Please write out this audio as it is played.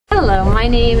Hello, my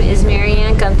name is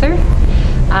Marianne Gunther.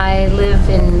 I live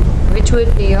in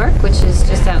Ridgewood, New York, which is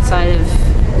just outside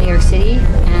of New York City,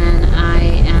 and I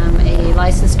am a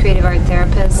licensed creative art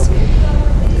therapist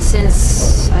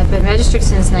I've been registered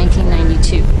since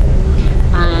 1992.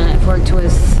 I've worked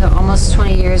with almost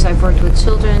 20 years. I've worked with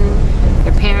children,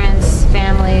 their parents,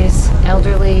 families,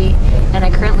 elderly, and I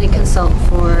currently consult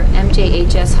for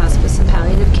MJHS Hospice and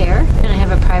Palliative Care, and I have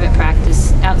a private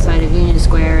practice outside of Union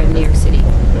Square in New York City.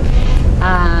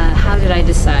 How did I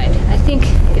decide? I think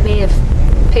it may have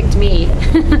picked me.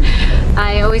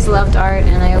 I always loved art,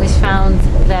 and I always found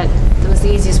that it was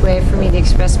the easiest way for me to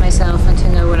express myself and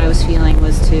to know what I was feeling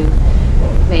was to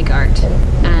make art,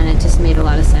 and it just made a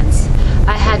lot of sense.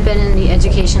 I had been in the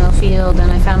educational field,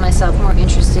 and I found myself more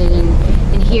interested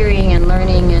in hearing and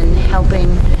learning and helping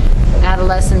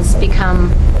adolescents become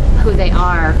who they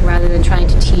are rather than trying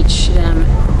to teach them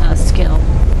a skill.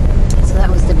 So that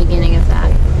was the beginning of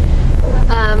that.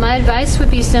 My advice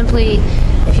would be simply,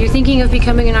 if you're thinking of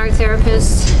becoming an art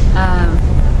therapist,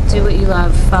 do what you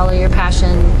love, follow your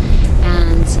passion,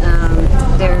 and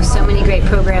there are so many great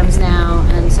programs now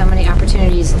and so many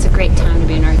opportunities. It's a great time to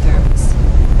be an art therapist.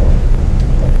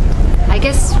 I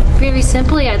guess very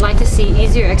simply, I'd like to see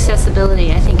easier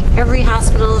accessibility. I think every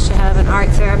hospital should have an art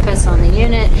therapist on the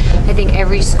unit. I think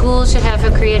every school should have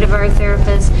a creative art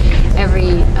therapist.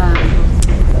 Every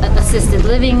assisted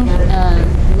living,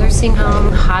 nursing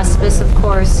home, hospice, of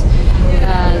course.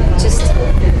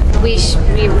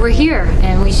 We're here,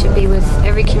 and we should be with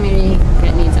every community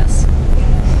that needs us.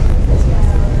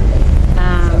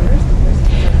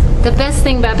 The best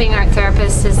thing about being an art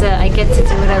therapist is that I get to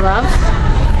do what I love,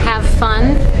 have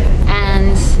fun,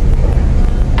 and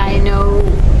I know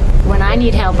when I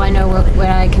need help, I know what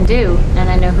I can do, and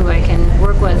I know who I can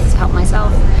work with to help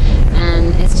myself.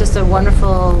 And it's just a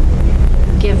wonderful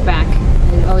give back.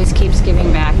 It always keeps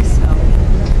giving back.